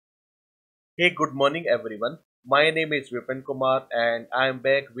Hey, good morning everyone. My name is Vipin Kumar and I am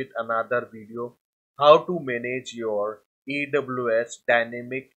back with another video how to manage your AWS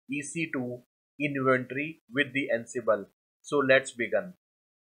Dynamic EC2 Inventory with the Ansible. So let's begin.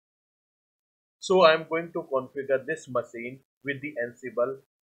 So I'm going to configure this machine with the Ansible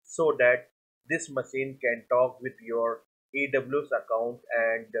so that this machine can talk with your AWS account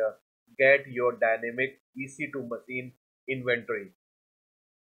and get your dynamic EC2 machine inventory.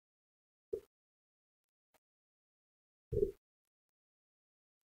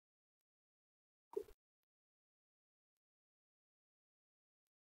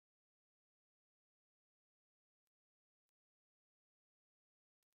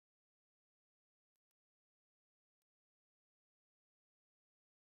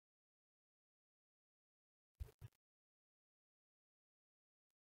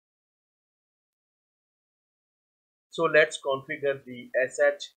 So let's configure the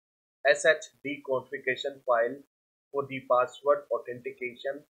SHD configuration file for the password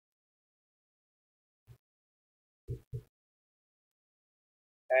authentication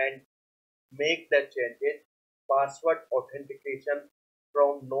and make the changes password authentication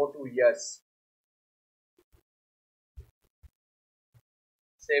from no to yes.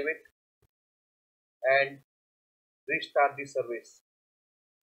 Save it and restart the service.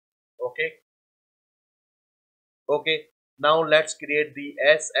 Okay. Okay. Now let's create the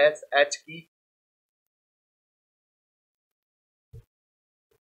SSH key.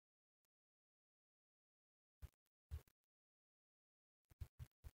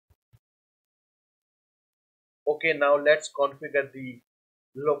 Okay. Now let's configure the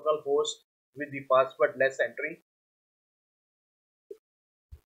local host with the passwordless entry.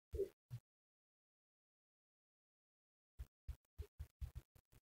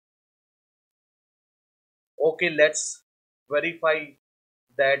 Okay, let's verify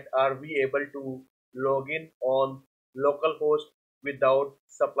that are we able to log in on localhost without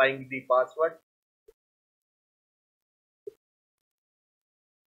supplying the password.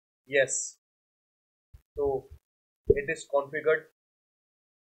 Yes, so it is configured.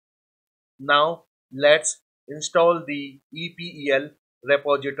 Now let's install the EPEL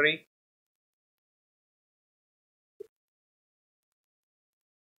repository.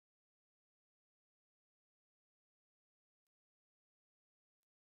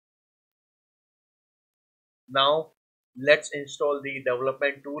 Now let's install the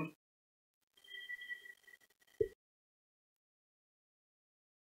development tool.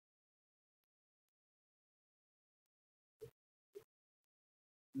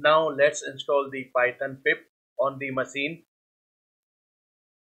 Now let's install the Python pip on the machine.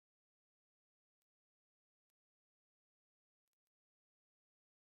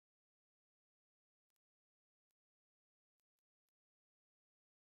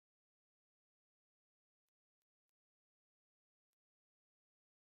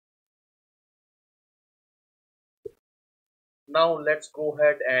 Now let's go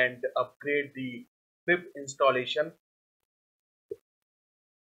ahead and upgrade the pip installation.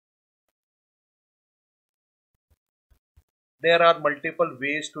 There are multiple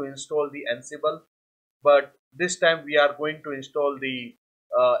ways to install the Ansible, but this time we are going to install the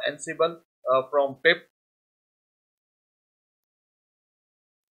Ansible from pip.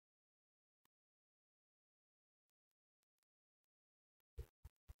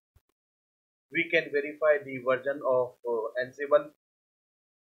 We can verify the version of Ansible.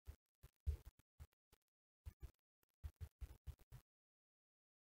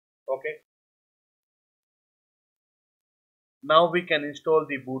 Okay, now we can install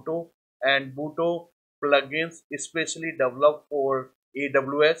the Booto and Booto plugins especially developed for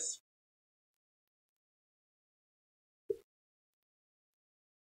AWS.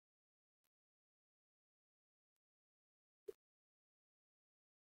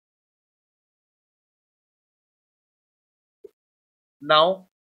 Now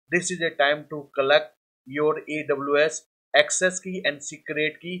this is a time to collect your AWS access key and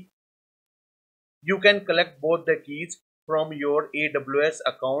secret key. You can collect both the keys from your AWS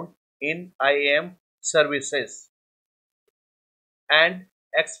account in IAM services and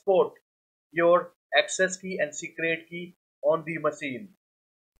export your access key and secret key on the machine.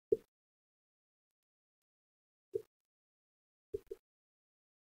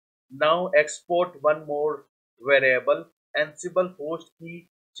 Now export one more variable, Ansible host key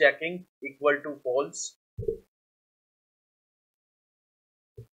checking equal to false.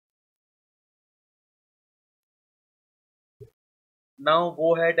 Now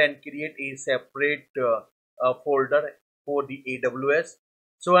go ahead and create a separate folder for the AWS.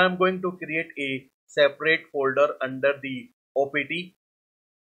 So I'm going to create a separate folder under the OPT.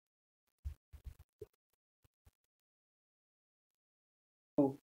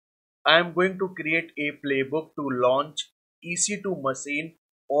 I am going to create a playbook to launch EC2 machine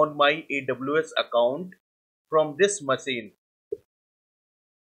on my AWS account from this machine.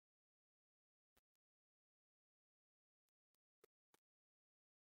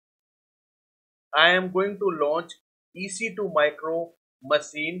 I am going to launch EC2 micro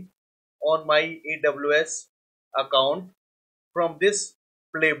machine on my AWS account from this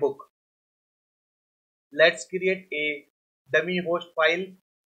playbook. Let's create a dummy host file.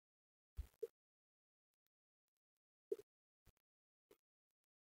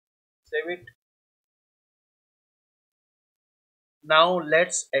 Save it. Now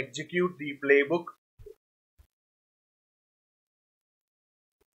let's execute the playbook.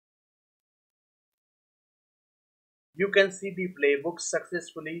 You can see the playbook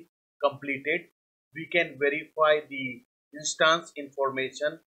successfully completed. We can verify the instance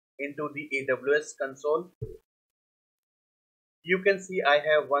information into the AWS console. You can see I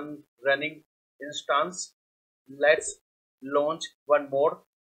have one running instance. Let's launch one more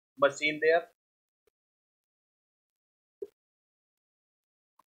machine there.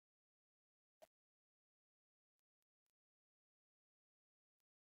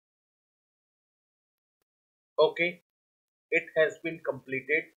 Okay, it has been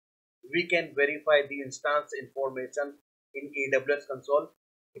completed. We can verify the instance information in AWS console.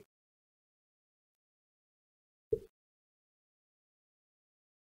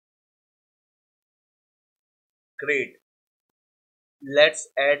 Great. Let's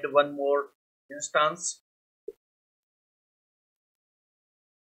add one more instance.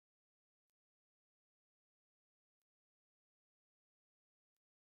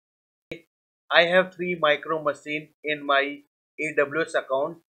 I have three micro machine in my AWS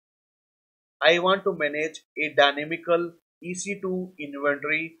account. I want to manage a dynamical EC2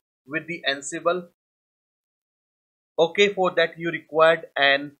 inventory with the Ansible. Okay, for that you required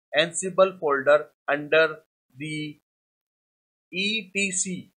an Ansible folder under the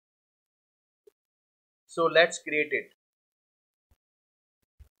etc. So let's create it.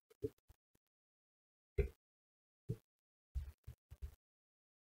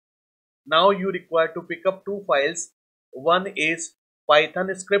 Now you require to pick up two files. One is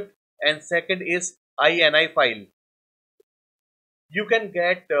Python script and second is ini file. You can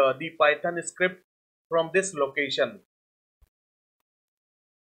get the Python script from this location.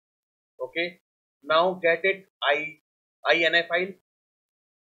 Okay. Now get it ini file.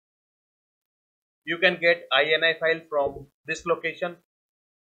 You can get ini file from this location.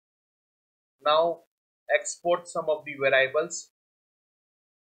 Now export some of the variables.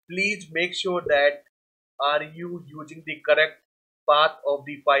 Please make sure that are you using the correct path of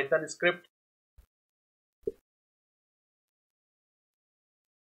the Python script.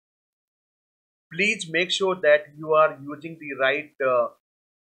 Please make sure that you are using the right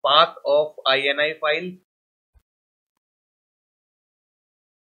path of ini file.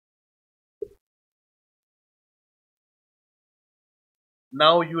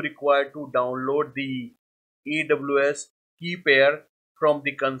 Now you require to download the AWS key pair from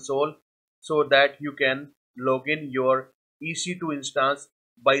the console so that you can log in your EC2 instance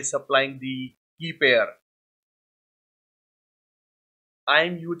by supplying the key pair. I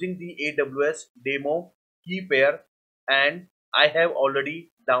am using the AWS demo key pair and I have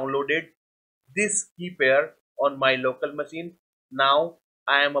already downloaded this key pair on my local machine. Now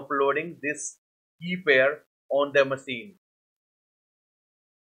I am uploading this key pair on the machine.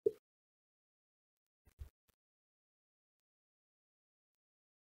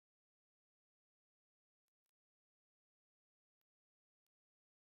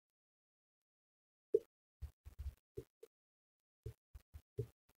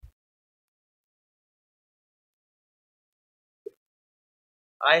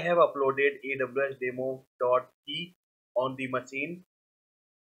 I have uploaded AWS demo.key on the machine.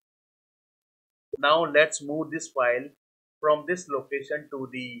 Now let's move this file from this location to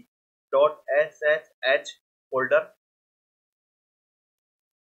the .ssh folder.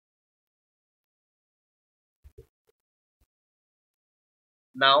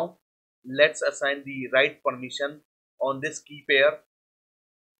 Now let's assign the right permission on this key pair.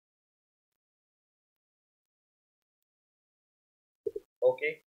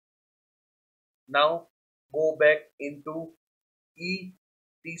 Okay. Now go back into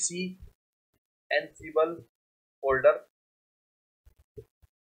etc Ansible folder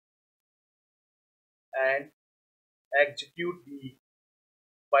and execute the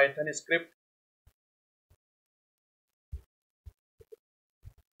Python script.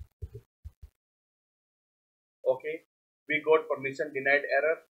 Okay, we got permission denied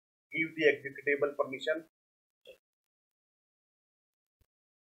error. Give the executable permission.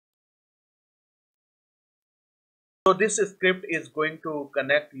 So this script is going to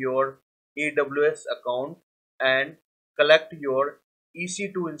connect your AWS account and collect your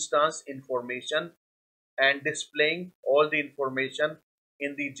EC2 instance information and displaying all the information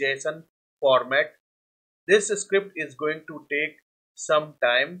in the JSON format. This script is going to take some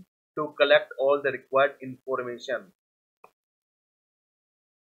time to collect all the required information.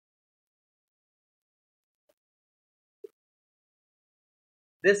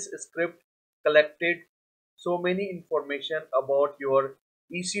 This script collected so many information about your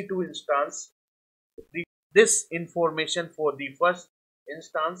EC2 instance. This information for the first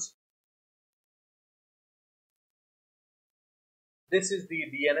instance, this is the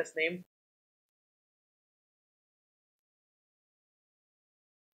DNS name,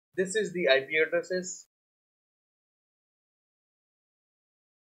 this is the IP addresses,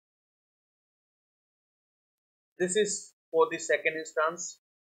 this is for the second instance,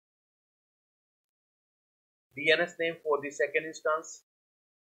 DNS name for the second instance,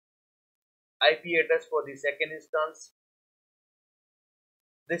 IP address for the second instance,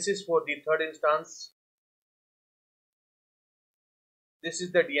 this is for the third instance, this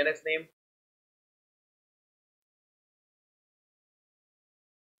is the DNS name,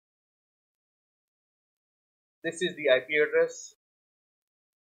 this is the IP address,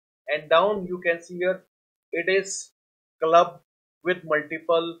 and down you can see here it is clubbed with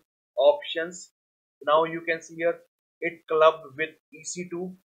multiple options. Now you can see here it clubbed with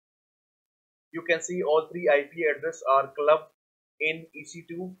EC2. You can see all three IP address are clubbed in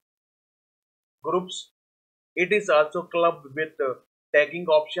EC2 groups. It is also clubbed with tagging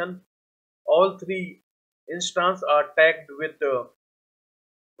option. All three instances are tagged with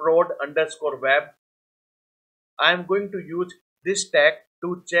prod_web. I am going to use this tag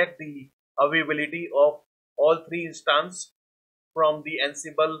to check the availability of all three instances from the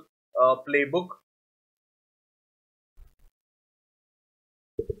Ansible playbook.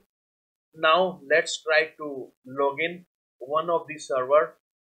 Now let's try to log in one of the server.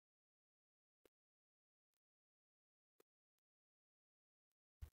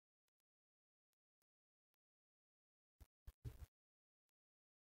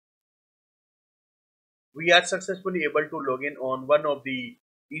 We are successfully able to log in on one of the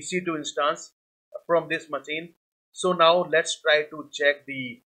EC2 instance from this machine. So now let's try to check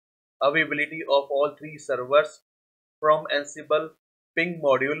the availability of all three servers from Ansible ping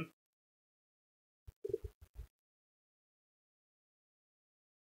module.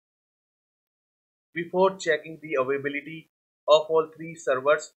 Before checking the availability of all three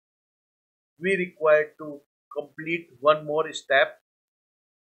servers, we require to complete one more step.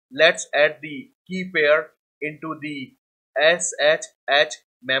 Let's add the key pair into the SSH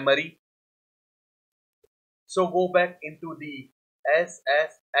memory. So go back into the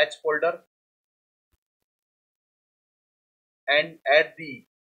SSH folder and add the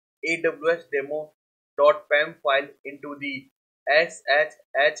AWS demo.pem file into the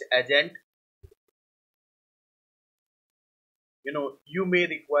SSH agent. You may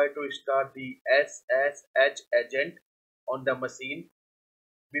require to start the SSH agent on the machine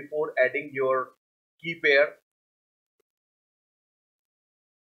before adding your key pair.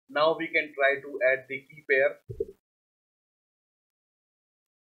 Now we can try to add the key pair.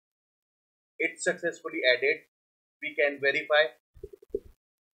 It's successfully added. We can verify.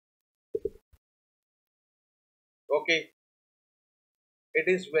 Okay, it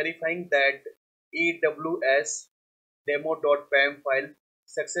is verifying that AWS demo.pem file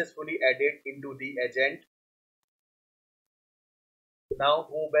successfully added into the agent. Now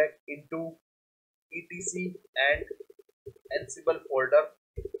go back into etc and Ansible folder.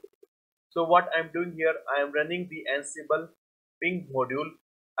 So what I'm doing here, I am running the Ansible ping module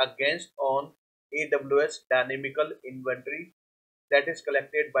against on AWS Dynamic Inventory that is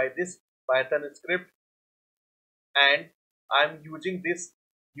collected by this Python script, and I'm using this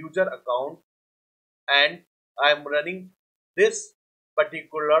user account and I'm running this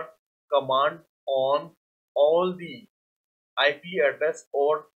particular command on all the IP address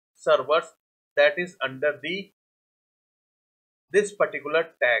or servers that is under this particular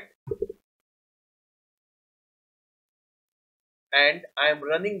tag, and I am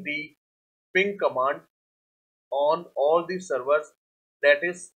running the ping command on all the servers that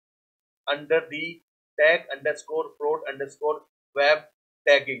is under the tag_prod_web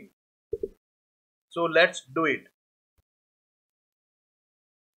tagging. So let's do it.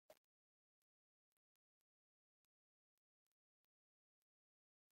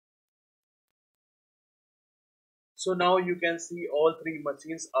 So now you can see all three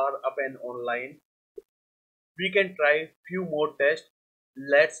machines are up and online. We can try few more tests.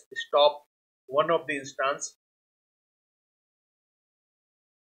 Let's stop one of the instance.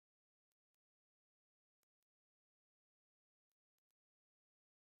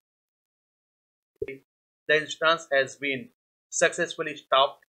 the instance has been successfully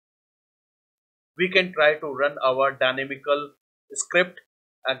stopped, we can try to run our dynamical script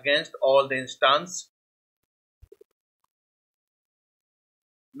against all the instance.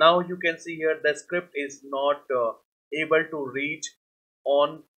 Now you can see here the script is not able to reach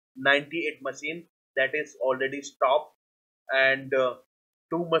on 98 machine, that is already stopped, and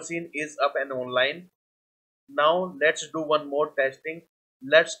 2 machine is up and online. Now let's do one more testing.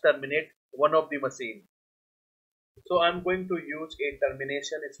 Let's terminate one of the machine. So I'm going to use a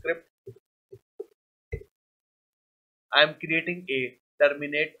termination script. I'm creating a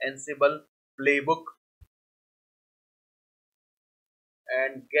terminate Ansible playbook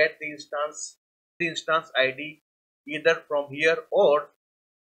and get the instance ID either from here or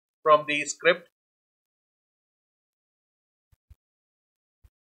from the script.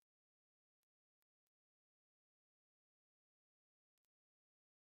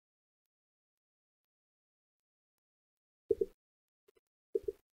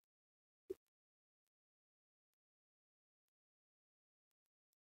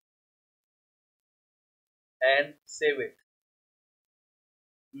 And save it.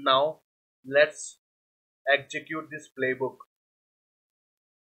 Now let's execute this playbook.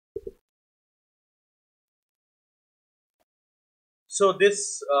 So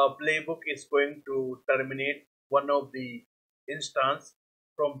this playbook is going to terminate one of the instance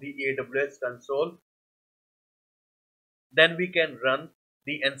from the AWS console. Then we can run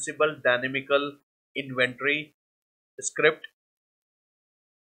the Ansible dynamical inventory script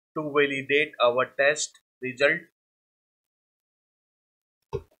to validate our test result.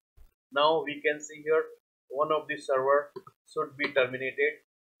 Now we can see here one of the server should be terminated.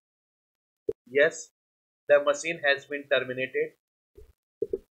 Yes, the machine has been terminated.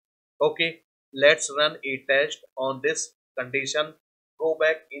 Okay, let's run a test on this condition. Go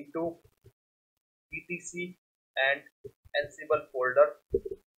back into etc and Ansible folder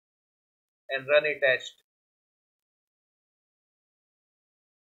and run a test.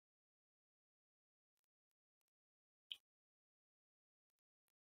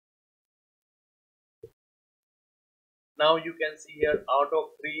 Now you can see here out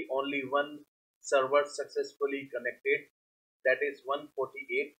of 3 only one server successfully connected, that is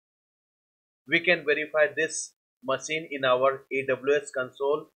 148. We can verify this machine in our AWS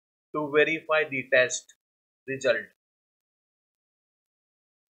console to verify the test result.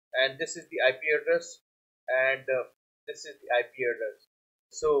 And this is the IP address and this is the IP address.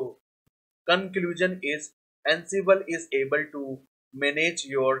 So conclusion is Ansible is able to manage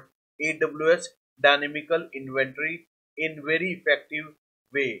your AWS dynamical inventory in very effective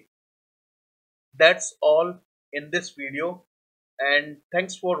way. That's all in this video, and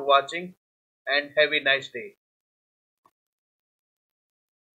thanks for watching and have a nice day.